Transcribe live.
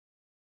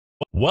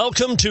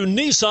Welcome to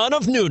Nissan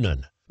of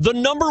Newnan, the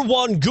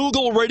 #1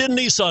 Google-rated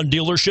Nissan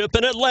dealership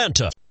in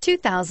Atlanta.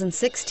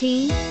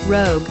 2016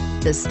 Rogue.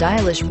 The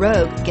stylish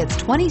Rogue gets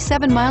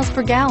 27 miles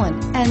per gallon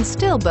and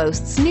still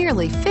boasts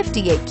nearly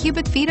 58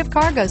 cubic feet of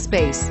cargo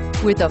space.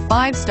 With a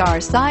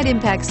 5-star side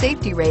impact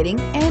safety rating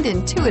and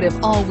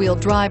intuitive all-wheel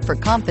drive for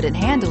confident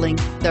handling,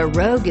 the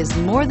Rogue is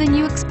more than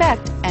you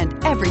expect and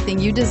everything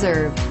you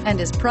deserve, and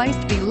is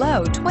priced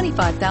below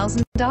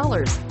 $25,000.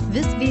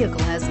 This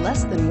vehicle has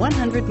less than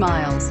 100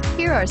 miles.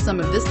 Here are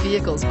some of this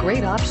vehicle's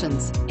great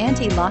options: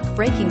 anti-lock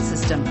braking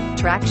system,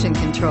 traction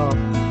control,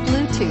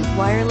 Bluetooth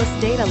wireless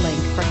data link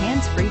for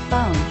hands-free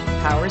phone,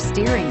 power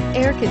steering,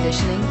 air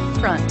conditioning,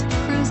 front,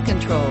 cruise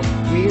control,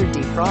 rear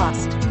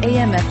defrost,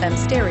 AM/FM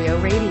stereo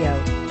radio,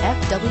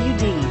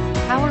 FWD,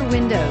 power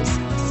windows.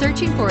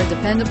 Searching for a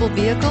dependable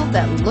vehicle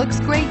that looks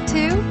great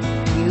too?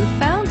 You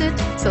found it,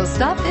 so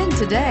stop in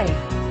today.